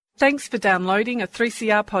Thanks for downloading a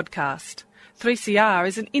 3CR podcast. 3CR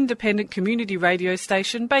is an independent community radio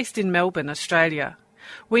station based in Melbourne, Australia.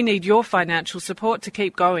 We need your financial support to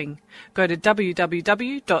keep going. Go to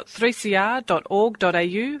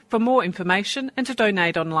www.3cr.org.au for more information and to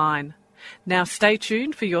donate online. Now stay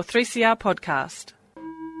tuned for your 3CR podcast.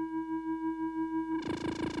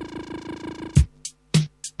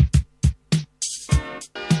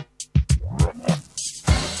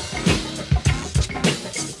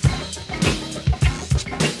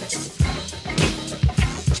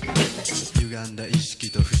歪んだ意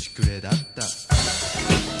識と節くれだった。どうですか？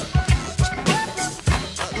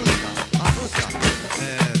それ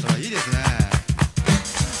はいいですね。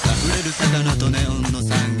溢れる魚とネオンの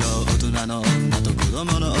産業、大人の女と子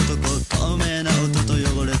供の男、透明な音と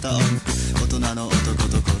汚れた音符、大人の男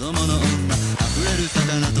と子供の女、溢れる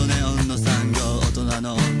魚とネオンの産業、大人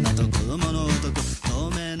の女と子供の男、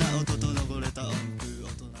透明な音と汚れた音符、大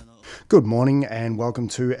人の。Good morning and welcome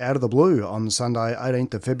to Out of the Blue on Sunday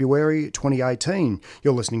 18th of February 2018.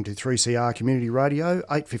 You're listening to 3CR Community Radio,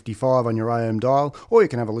 855 on your AM dial, or you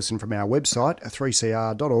can have a listen from our website at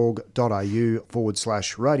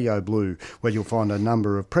 3cr.org.au/Radio Blue, where you'll find a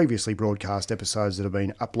number of previously broadcast episodes that have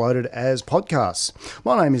been uploaded as podcasts.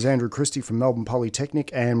 My name is Andrew Christie from Melbourne Polytechnic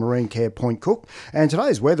and Marine Care Point Cook, and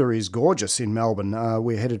today's weather is gorgeous in Melbourne.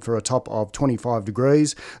 We're headed for a top of 25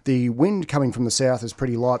 degrees. The wind coming from the south is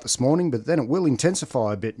pretty light this morning, but then it will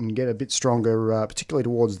intensify a bit and get a bit stronger, particularly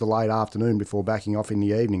towards the late afternoon before backing off in the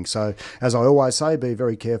evening. So, as I always say, be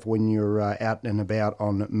very careful when you're out and about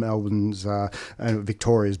on Melbourne's and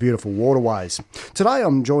Victoria's beautiful waterways. Today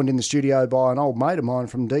I'm joined in the studio by an old mate of mine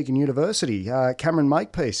from Deakin University, Cameron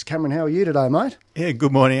Makepeace. Cameron, how are you today, mate? Yeah,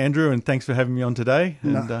 good morning, Andrew, and thanks for having me on today.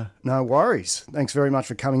 And, no worries. Thanks very much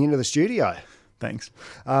for coming into the studio. Thanks.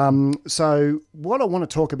 So what I want to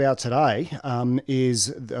talk about today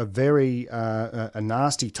is a very a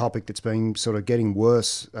nasty topic that's been sort of getting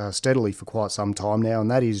worse steadily for quite some time now, and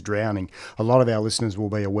that is drowning. A lot of our listeners will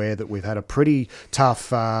be aware that we've had a pretty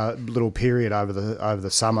tough little period over the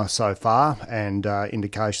summer so far, and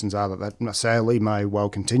indications are that sadly may well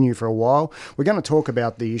continue for a while. We're going to talk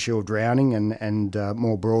about the issue of drowning and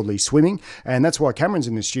more broadly swimming, and that's why Cameron's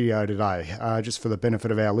in the studio today. Just for the benefit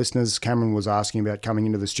of our listeners, Cameron was asking about coming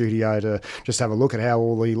into the studio to just have a look at how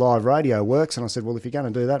all the live radio works, and I said, well, if you're going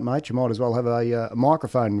to do that, mate, you might as well have a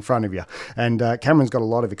microphone in front of you. And Cameron's got a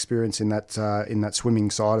lot of experience in that swimming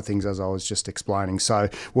side of things, as I was just explaining. So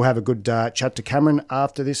we'll have a good chat to Cameron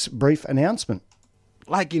after this brief announcement.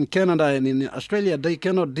 Like in Canada and in Australia, they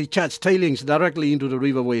cannot discharge tailings directly into the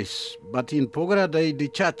riverways. But in Porgera, they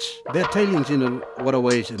discharge their tailings in the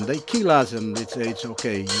waterways, and they kill us, and they say it's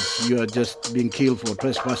okay. You are just being killed for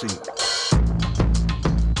trespassing.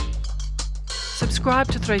 Subscribe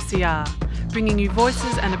to 3CR, bringing you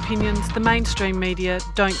voices and opinions the mainstream media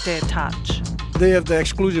don't dare touch. They have the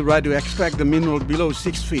exclusive right to extract the mineral below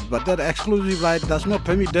 6 feet, but that exclusive right does not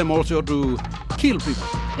permit them also to kill people.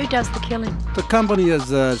 Who does the killing? The company has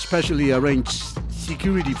specially arranged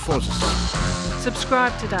security forces.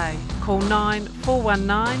 Subscribe today. Call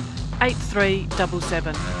 9419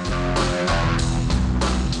 8377.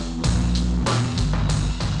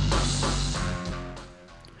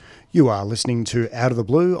 You are listening to Out of the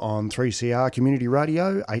Blue on 3CR Community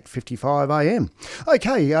Radio, 855 AM.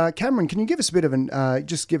 Okay, Cameron, can you give us a bit of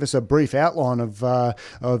just give us a brief outline of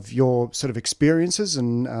your sort of experiences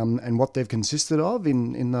and what they've consisted of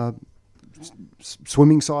in the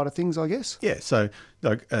swimming side of things, I guess? Yeah, so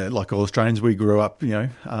like all Australians, we grew up,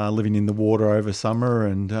 living in the water over summer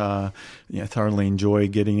and, thoroughly enjoy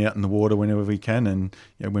getting out in the water whenever we can. And,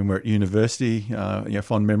 when we're at university,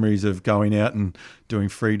 fond memories of going out and doing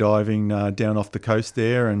free diving down off the coast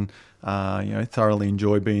there and, thoroughly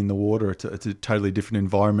enjoy being in the water. It's a totally different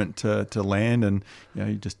environment to land and,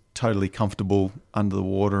 you're just totally comfortable under the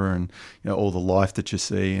water and, all the life that you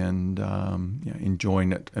see and,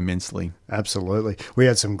 enjoying it immensely. Absolutely. We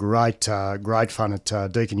had some great fun at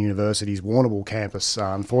Deakin University's Warrnambool campus.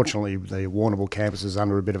 Unfortunately, the Warrnambool campus is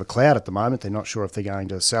under a bit of a cloud at the moment. They're not sure if they're going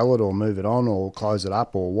to sell it or move it on or close it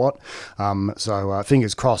up or what. So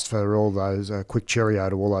fingers crossed for all those, quick cheerio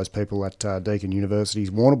to all those people at Deakin University's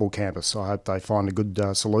Warrnambool campus. I hope they find a good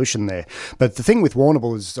solution there. But the thing with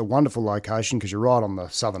Warrnambool is it's a wonderful location because you're right on the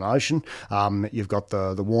southern Southern Ocean. You've got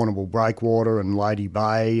the Warrnambool Breakwater and Lady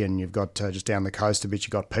Bay, and you've got just down the coast a bit,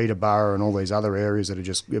 you've got Peterborough and all these other areas that are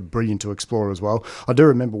just brilliant to explore as well. I do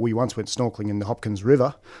remember we once went snorkeling in the Hopkins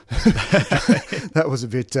River. That was a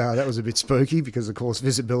bit spooky because, of course,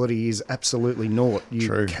 visibility is absolutely naught.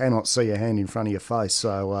 You cannot see a hand in front of your face,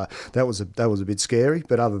 so that was a bit scary.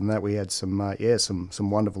 But other than that, we had some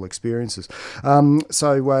wonderful experiences.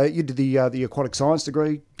 So you did the aquatic science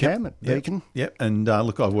degree, Cam, at Deakin. Yep. And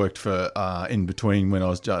look, I worked for in between when I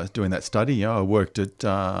was just doing that study. I worked at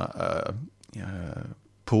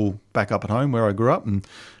pool back up at home where I grew up, and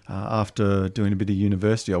after doing a bit of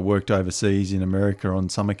university, I worked overseas in America on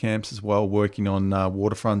summer camps as well, working on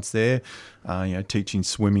waterfronts there, teaching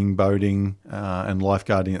swimming, boating, and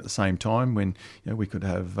lifeguarding at the same time. When we could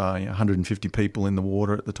have 150 people in the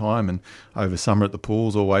water at the time, and over summer at the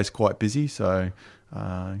pool's always quite busy. So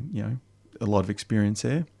a lot of experience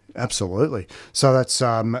there. Absolutely. So that's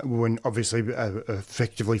when obviously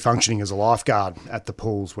effectively functioning as a lifeguard at the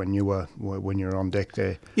pools when you're on deck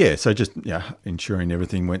there. Yeah. So just ensuring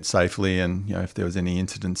everything went safely, and if there was any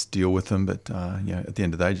incidents, deal with them. But at the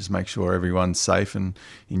end of the day, just make sure everyone's safe and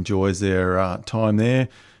enjoys their time there,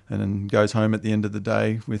 and then goes home at the end of the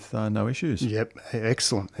day with no issues. Yep,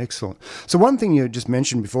 excellent. So one thing you just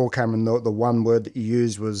mentioned before, Cameron, the one word that you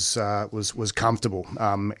used was comfortable,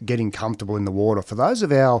 getting comfortable in the water. For those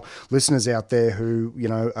of our listeners out there who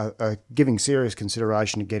are giving serious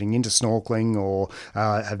consideration to getting into snorkeling, or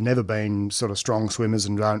have never been sort of strong swimmers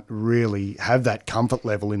and don't really have that comfort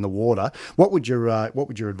level in the water, what would your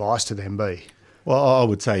advice to them be? Well, I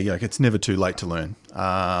would say it's never too late to learn.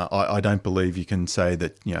 I don't believe you can say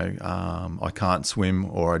that I can't swim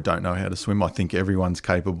or I don't know how to swim. I think everyone's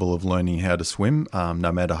capable of learning how to swim,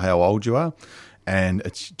 no matter how old you are. And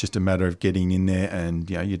it's just a matter of getting in there, and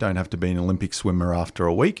you don't have to be an Olympic swimmer after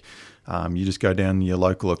a week. You just go down to your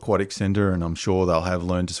local aquatic centre, and I'm sure they'll have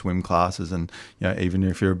learn to swim classes. And even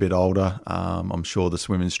if you're a bit older, I'm sure the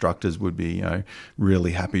swim instructors would be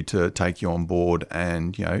really happy to take you on board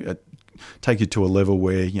and take you to a level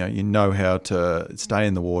where you know how to stay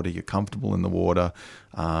in the water, you're comfortable in the water.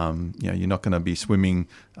 You're not going to be swimming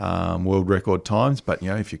world record times, but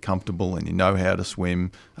if you're comfortable and you know how to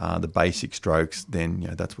swim the basic strokes,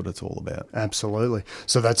 then that's what it's all about. Absolutely.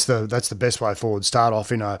 So that's the best way forward. Start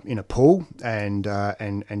off in a pool and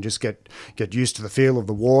just get used to the feel of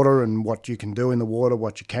the water and what you can do in the water,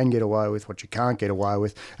 what you can get away with, what you can't get away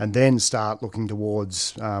with, and then start looking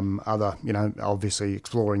towards other, obviously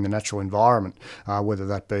exploring the natural environment, whether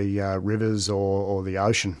that be rivers or the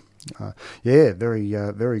ocean.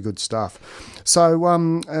 Very good stuff. So,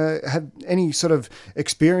 have any sort of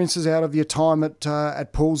experiences out of your time at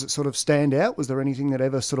pools that sort of stand out? Was there anything that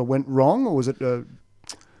ever sort of went wrong, or was it?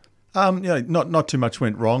 Not too much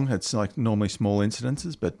went wrong. It's like normally small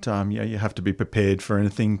incidences, but you have to be prepared for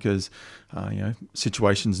anything because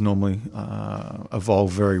situations normally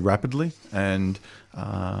evolve very rapidly, and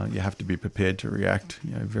you have to be prepared to react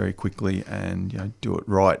very quickly and do it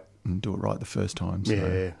right. And do it right the first time. So.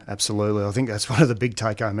 Yeah, absolutely. I think that's one of the big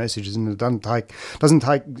take-home messages, and it doesn't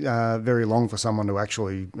take very long for someone to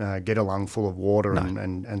actually get a lung full of water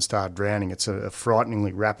and start drowning. It's a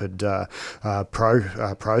frighteningly rapid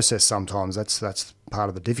process sometimes. That's part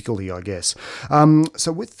of the difficulty, I guess.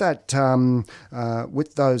 So with that,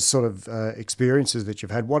 with those sort of experiences that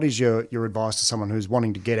you've had, what is your advice to someone who's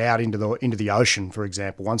wanting to get out into the ocean, for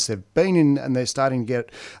example, once they've been in and they're starting to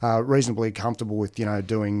get reasonably comfortable with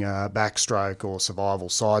doing backstroke or survival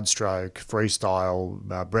side stroke, freestyle,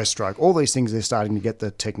 breaststroke, all these things, they're starting to get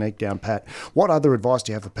the technique down pat. What other advice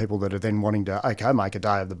do you have for people that are then wanting to make a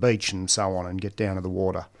day of the beach and so on and get down to the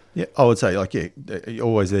water? Yeah, I would say you're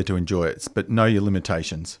always there to enjoy it, but know your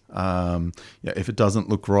limitations. If it doesn't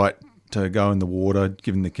look right to go in the water,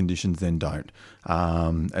 given the conditions, then don't.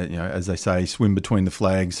 As they say, swim between the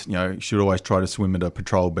flags. You should always try to swim at a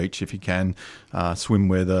patrol beach if you can. Swim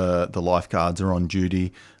where the lifeguards are on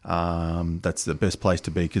duty. That's the best place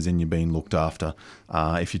to be because then you're being looked after.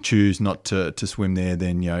 If you choose not to swim there,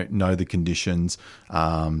 then know the conditions.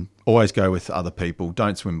 Always go with other people.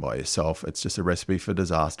 Don't swim by yourself. It's just a recipe for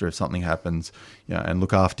disaster if something happens. And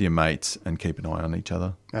look after your mates and keep an eye on each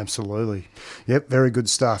other. Absolutely. Yep, very good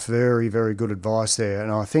stuff. Very, very good advice there.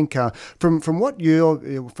 And I think from what you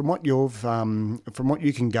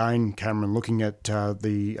can gain, Cameron, looking at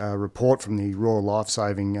the report from the Royal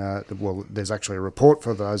Lifesaving. There's actually a report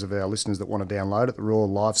for those of our listeners that want to download it. The Royal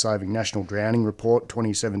Lifesaving National Drowning Report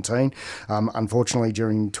 2017. Unfortunately,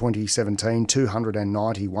 during 2017,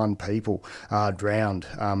 291 21 people drowned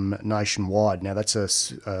nationwide. Now, that's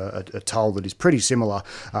a toll that is pretty similar.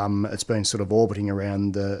 It's been sort of orbiting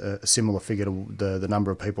around a similar figure to the number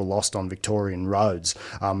of people lost on Victorian roads.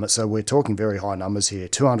 So we're talking very high numbers here,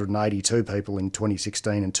 282 people in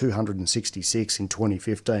 2016 and 266 in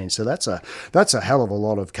 2015. So that's a hell of a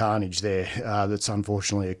lot of carnage there that's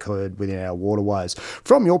unfortunately occurred within our waterways.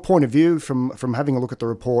 From your point of view, from having a look at the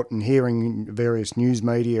report and hearing various news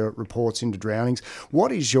media reports into drownings,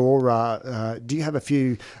 what is your do you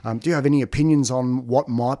have any opinions on what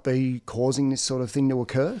might be causing this sort of thing to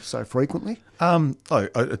occur so frequently?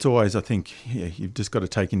 It's always, I think, you've just got to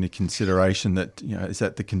take into consideration that, is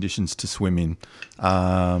that the conditions to swim in?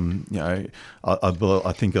 I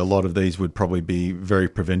think a lot of these would probably be very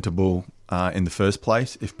preventable in the first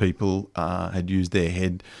place if people had used their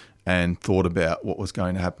head and thought about what was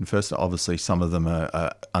going to happen first. Obviously, some of them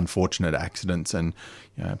are unfortunate accidents and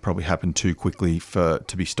probably happened too quickly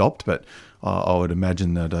to be stopped. But I would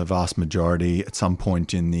imagine that a vast majority at some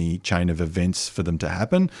point in the chain of events for them to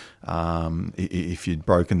happen, if you'd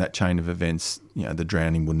broken that chain of events, the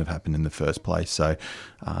drowning wouldn't have happened in the first place. So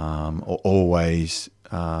always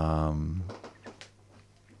know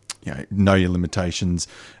your limitations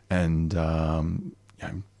and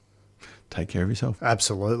take care of yourself.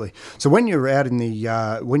 Absolutely. So when you're out in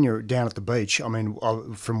when you're down at the beach, I mean,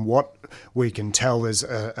 from what we can tell, there's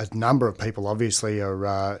a number of people obviously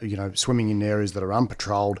are, swimming in areas that are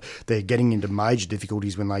unpatrolled. They're getting into major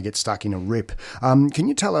difficulties when they get stuck in a rip. Can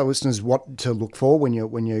you tell our listeners what to look for when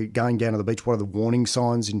you're going down to the beach? What are the warning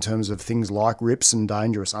signs in terms of things like rips and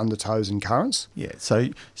dangerous undertows and currents? Yeah. So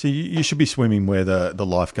you should be swimming where the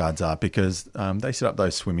lifeguards are, because they set up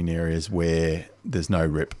those swimming areas where there's no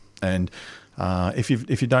rip. And if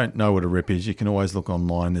you don't know what a rip is, you can always look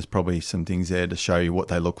online. There's probably some things there to show you what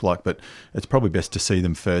they look like, but it's probably best to see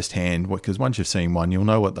them firsthand, because once you've seen one, you'll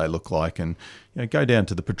know what they look like. And go down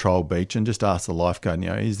to the patrol beach and just ask the lifeguard,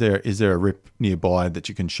 is there a rip nearby that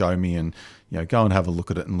you can show me? And go and have a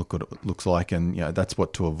look at it and look what it looks like. And that's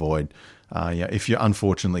what to avoid. If you're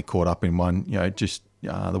unfortunately caught up in one,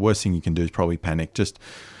 the worst thing you can do is probably panic. Just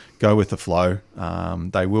go with the flow.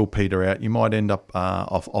 They will peter out. You might end up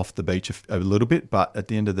off the beach a little bit, but at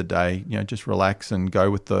the end of the day, just relax and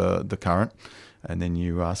go with the current, and then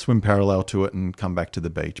you swim parallel to it and come back to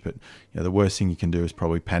the beach. But the worst thing you can do is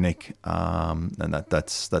probably panic, and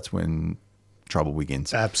that's when trouble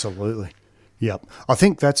begins. Absolutely. Yep. I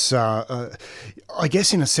think that's, I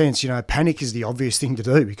guess in a sense, panic is the obvious thing to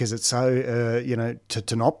do, because it's so,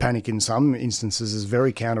 to not panic in some instances is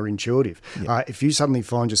very counterintuitive. Yep. If you suddenly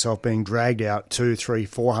find yourself being dragged out 200, 300,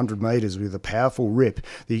 400 metres with a powerful rip,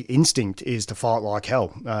 the instinct is to fight like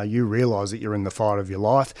hell. You realise that you're in the fight of your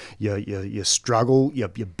life, you struggle, you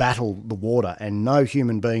battle the water, and no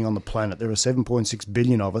human being on the planet, there are 7.6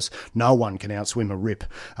 billion of us, no one can outswim a rip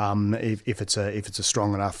if it's a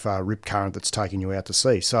strong enough rip current that's taking you out to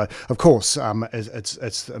sea. So, of course,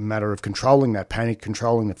 it's a matter of controlling that panic,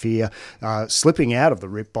 controlling the fear, slipping out of the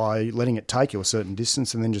rip by letting it take you a certain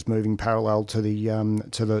distance, and then just moving parallel to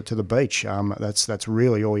the beach. That's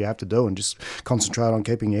really all you have to do, and just concentrate on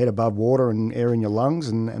keeping your head above water and air in your lungs,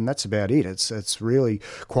 and that's about it. It's really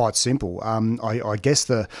quite simple. I guess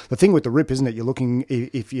the thing with the rip, isn't it? You're looking,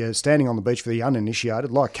 if you're standing on the beach for the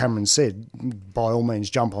uninitiated, like Cameron said, by all means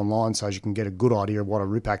jump online so as you can get a good idea of what a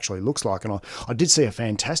rip actually looks like. And I did see a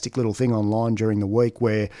fantastic little thing online during the week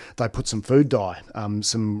where they put some food dye,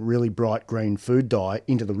 some really bright green food dye,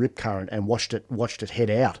 into the rip current and watched it head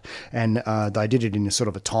out. And they did it in a sort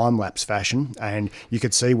of a time-lapse fashion, and you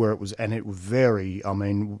could see where it was, and it was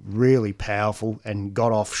really powerful, and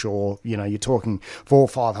got offshore. You're talking 400 or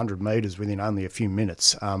 500 metres within only a few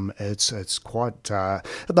minutes. It's quite,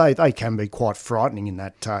 they can be quite frightening in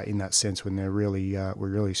that sense when they're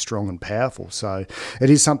really strong and powerful. So it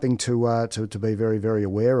is something to be very, very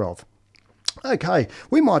aware of. Okay,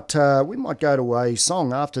 we might go to a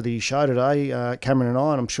song after the show today, Cameron and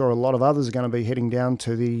I, and I'm sure a lot of others are going to be heading down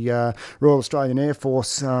to the Royal Australian Air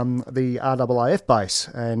Force, the RAAF base,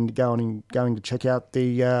 and going to check out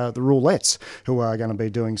the Roulettes, who are going to be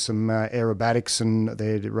doing some aerobatics and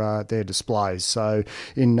their displays. So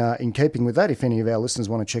in keeping with that, if any of our listeners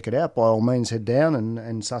want to check it out, by all means head down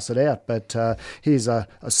and suss it out. But here's a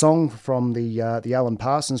song from the Alan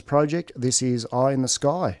Parsons Project. This is Eye in the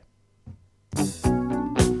Sky. Don't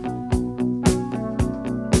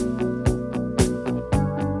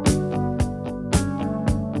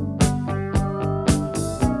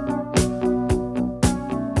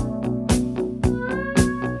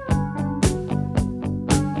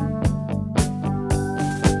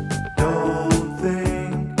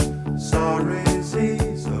think sorry's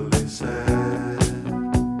easily said.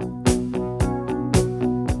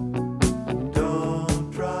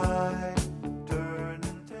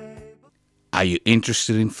 Are you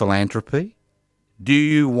interested in philanthropy? Do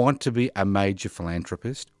you want to be a major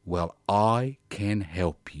philanthropist? Well, I can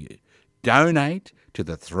help you. Donate to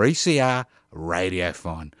the 3CR Radio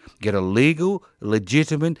Fund. Get a legal,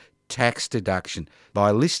 legitimate tax deduction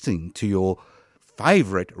by listening to your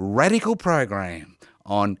favourite radical program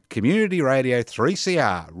on Community Radio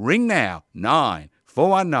 3CR. Ring now,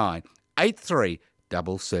 9419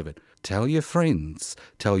 8377. Tell your friends,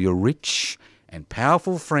 tell your rich and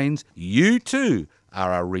powerful friends, you too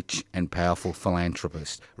are a rich and powerful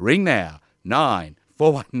philanthropist. Ring now,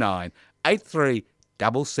 9419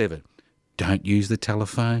 8377. Don't use the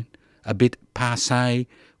telephone? A bit passé?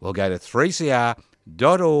 Well, go to 3cr.org.au.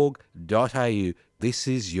 This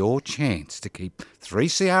is your chance to keep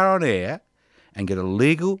 3CR on air and get a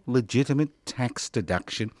legal, legitimate tax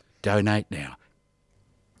deduction. Donate now.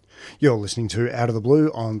 You're listening to Out of the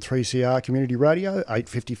Blue on 3CR Community Radio,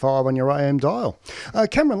 855 on your AM dial.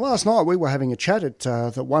 Cameron, last night we were having a chat at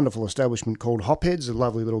the wonderful establishment called Hopheads, a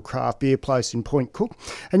lovely little craft beer place in Point Cook.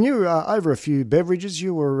 And you, over a few beverages,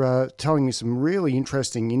 you were telling me some really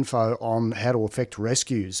interesting info on how to effect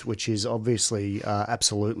rescues, which is obviously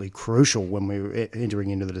absolutely crucial when we're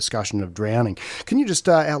entering into the discussion of drowning. Can you just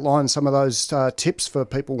outline some of those tips for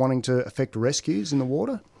people wanting to effect rescues in the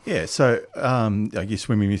water? Yeah, so you're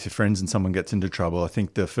swimming with your friends and someone gets into trouble. I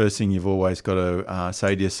think the first thing you've always got to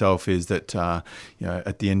say to yourself is that,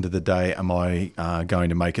 at the end of the day, am I going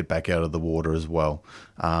to make it back out of the water as well?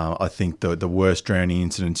 I think the worst drowning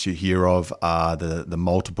incidents you hear of are the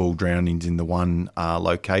multiple drownings in the one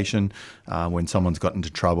location when someone's got into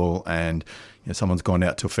trouble and someone's gone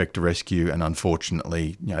out to effect a rescue and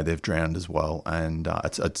unfortunately, they've drowned as well. And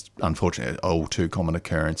it's unfortunately all too common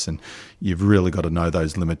occurrence. And you've really got to know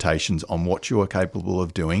those limitations on what you are capable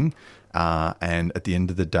of doing. And at the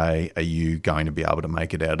end of the day, are you going to be able to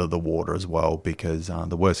make it out of the water as well? Because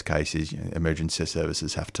the worst case is emergency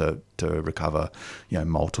services have to recover,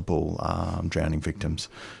 multiple drowning victims.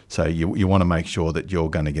 So you want to make sure that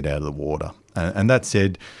you're going to get out of the water. And that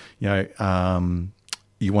said,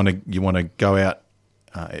 you want to go out.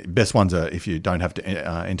 Best ones are if you don't have to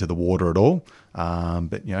enter the water at all.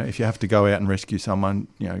 But if you have to go out and rescue someone,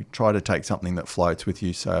 try to take something that floats with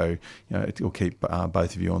you, so it will keep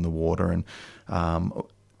both of you on the water. And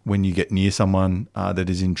when you get near someone that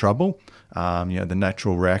is in trouble, the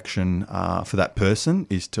natural reaction for that person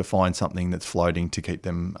is to find something that's floating to keep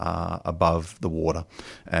them above the water.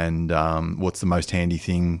 And what's the most handy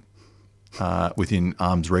thing within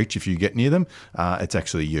arm's reach if you get near them? It's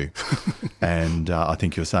actually you. And I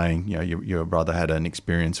think you're saying, your brother had an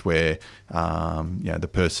experience where, the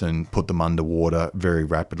person put them underwater very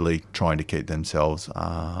rapidly, trying to keep themselves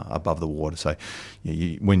above the water. So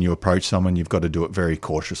when you approach someone, you've got to do it very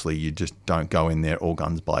cautiously. You just don't go in there all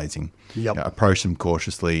guns blazing. Yep. Approach them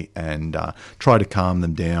cautiously and try to calm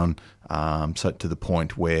them down. So to the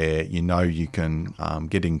point where you can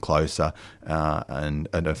get in closer and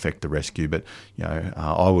effect the rescue. But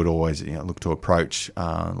I would always look to approach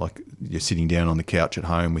like you're sitting down on the couch at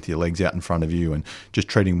home with your legs out in front of you and just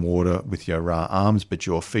treading water with your arms, but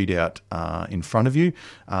your feet out in front of you,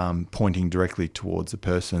 pointing directly towards the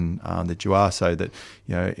person that you are, so that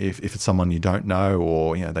if it's someone you don't know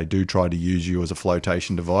or they do try to use you as a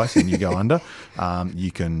flotation device and you go under,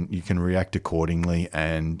 you can react accordingly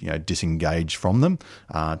and disengage from them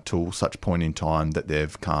till such point in time that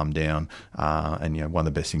they've calmed down. And one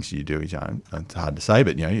of the best things you do is, it's hard to say,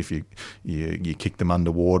 but if you kick them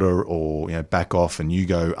underwater or back off and you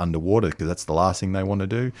go underwater, because that's the last thing they want to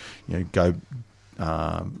do. Go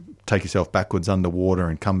take yourself backwards underwater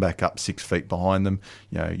and come back up 6 feet behind them.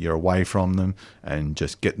 You're away from them and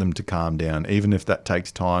just get them to calm down. Even if that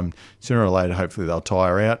takes time, sooner or later, hopefully they'll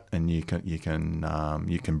tire out and you can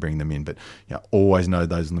bring them in. But always know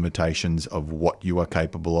those limitations of what you are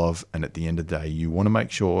capable of. And at the end of the day, you want to make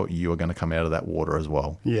sure you are going to come out of that water as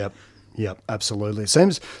well. Yep. Yep, absolutely. It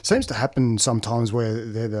seems to happen sometimes where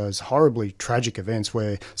there are those horribly tragic events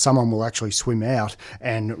where someone will actually swim out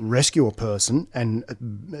and rescue a person and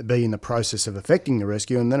be in the process of effecting the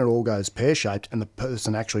rescue, and then it all goes pear-shaped and the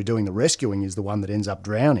person actually doing the rescuing is the one that ends up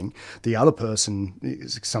drowning. The other person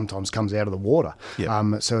sometimes comes out of the water.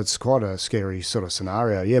 Yep. So it's quite a scary sort of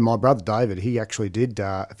scenario. Yeah, my brother David, he actually did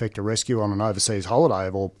effect a rescue on an overseas holiday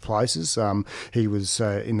of all places. He was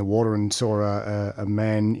in the water and saw a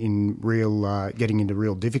man in getting into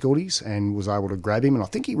real difficulties and was able to grab him. And I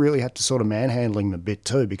think he really had to sort of manhandle him a bit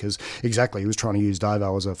too, because exactly he was trying to use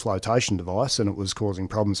Davo as a flotation device and it was causing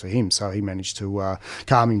problems for him. So he managed to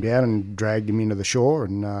calm him down and dragged him into the shore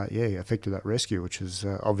and effected that rescue, which is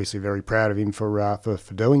obviously very proud of him for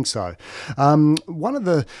doing so. One of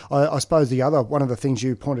the things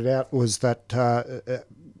you pointed out was that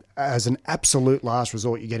as an absolute last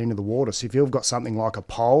resort, you get into the water. So if you've got something like a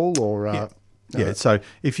pole or so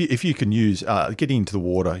if you can use getting into the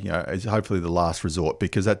water, is hopefully the last resort,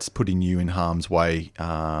 because that's putting you in harm's way,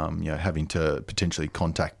 having to potentially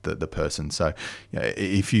contact the person. So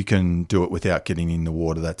if you can do it without getting in the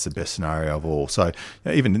water, that's the best scenario of all. So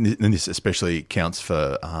even in this especially counts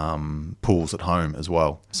for pools at home as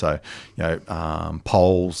well. So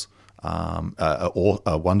poles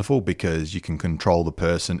are wonderful because you can control the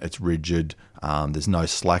person. It's rigid. There's no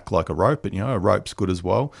slack like a rope, but a rope's good as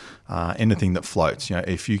well. Anything that floats,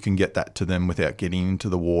 if you can get that to them without getting into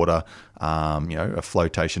the water, a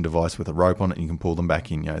flotation device with a rope on it, you can pull them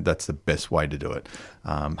back in. That's the best way to do it.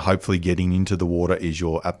 Hopefully, getting into the water is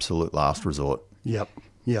your absolute last resort. Yep.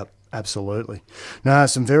 Absolutely. No,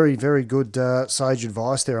 some very, very good sage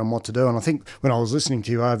advice there on what to do. And I think when I was listening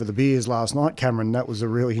to you over the beers last night, Cameron, that was a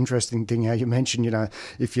really interesting thing how you mentioned,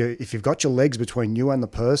 if you've got your legs between you and the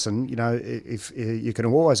person, if you can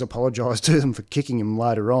always apologise to them for kicking him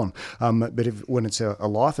later on. But when it's a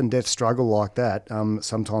life and death struggle like that,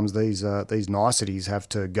 sometimes these niceties have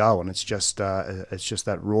to go, and it's just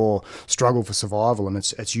that raw struggle for survival, and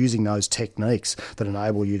it's using those techniques that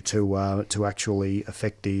enable you to actually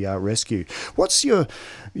affect the rescue. What's your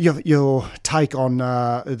take on?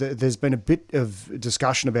 There's been a bit of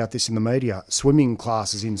discussion about this in the media. Swimming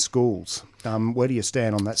classes in schools. Where do you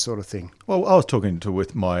stand on that sort of thing? Well, I was talking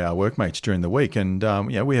with my workmates during the week, and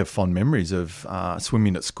we have fond memories of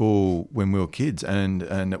swimming at school when we were kids, and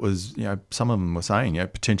it was some of them were saying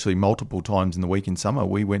potentially multiple times in the week in summer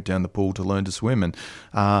we went down the pool to learn to swim, and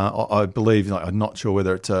I believe, I'm not sure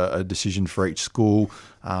whether it's a decision for each school,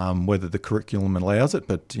 whether the curriculum allows it,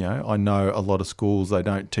 but I know a lot of schools, they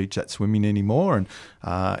don't teach that swimming anymore, and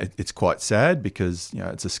it's quite sad because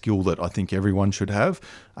it's a skill that I think everyone should have.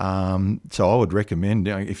 So I would recommend,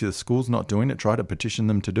 if the school's not doing it, try to petition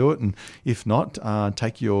them to do it, and if not,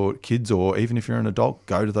 take your kids, or even if you're an adult,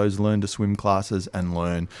 go to those learn to swim classes and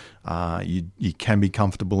learn. You can be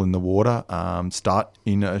comfortable in the water. Start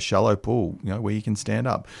in a shallow pool, where you can stand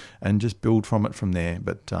up, and just build from it from there.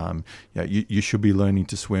 But you should be learning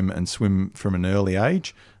to swim, and swim from an early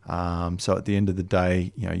age. So at the end of the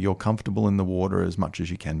day, you're comfortable in the water as much as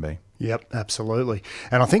you can be. Yep, absolutely.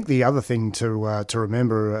 And I think the other thing to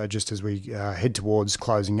remember, just as we head towards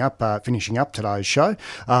finishing up today's show,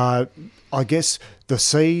 I guess the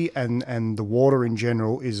sea and the water in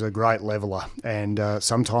general is a great leveler, and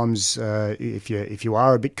sometimes if you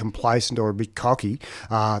are a bit complacent or a bit cocky,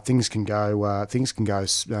 things can go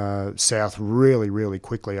south really, really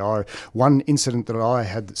quickly. One incident that I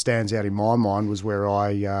had that stands out in my mind was where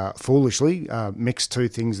I foolishly mixed two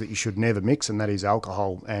things that you should never mix, and that is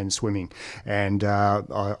alcohol and swimming. And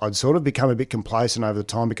I'd sort of become a bit complacent over the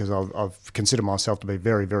time because I've considered myself to be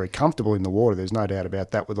very, very comfortable in the water. There's no doubt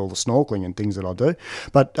about that with all the snorkeling and things that I do.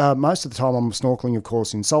 But most of the time I'm snorkeling, of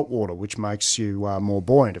course, in salt water, which makes you more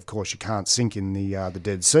buoyant. Of course, you can't sink in the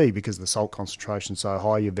Dead Sea because the salt concentration is so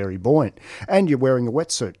high, you're very buoyant. And you're wearing a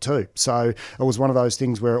wetsuit too. So it was one of those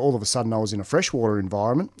things where all of a sudden I was in a freshwater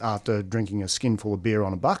environment after drinking a skinful of beer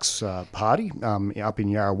on a Bucks party up in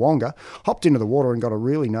Yarrawonga, hopped into the water and got a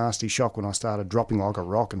really nasty shock when I started dropping like a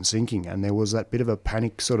rock and sinking. And there was that bit of a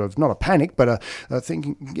panic, sort of, not a panic, but a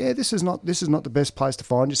thinking, this is not the best place to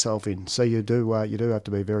find yourself in. So you do have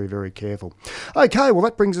to be very, very careful. Okay, well,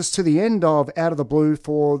 that brings us to the end of Out of the Blue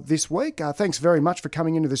for this week. Thanks very much for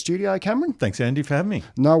coming into the studio, Cameron. Thanks, Andy, for having me.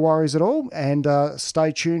 No worries at all. And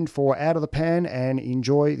stay tuned for Out of the Pan and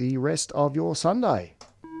enjoy the rest of your Sunday.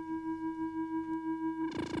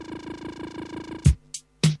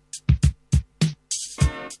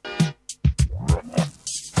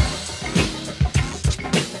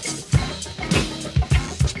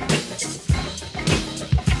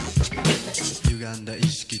歪んだ意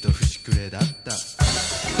識と節くれだった。ど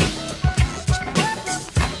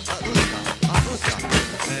うですか？そうですか。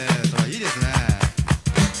それいいですね。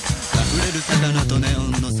溢れる魚とネオ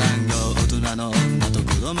ンの産業、大人の女と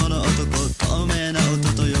子供の男、透明な音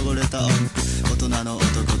と汚れた音符、大人の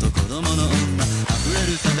男と子供の女、溢れ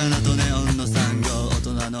る魚とネオンの産業、大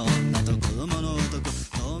人の女と子供の男、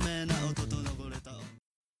透明な音と汚れた音。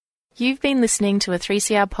You've been listening to a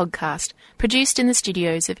 3CR podcast produced in the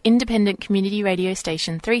studios of independent community radio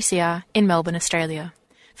station 3CR in Melbourne, Australia.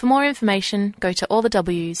 For more information, go to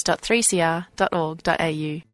allthews.3cr.org.au.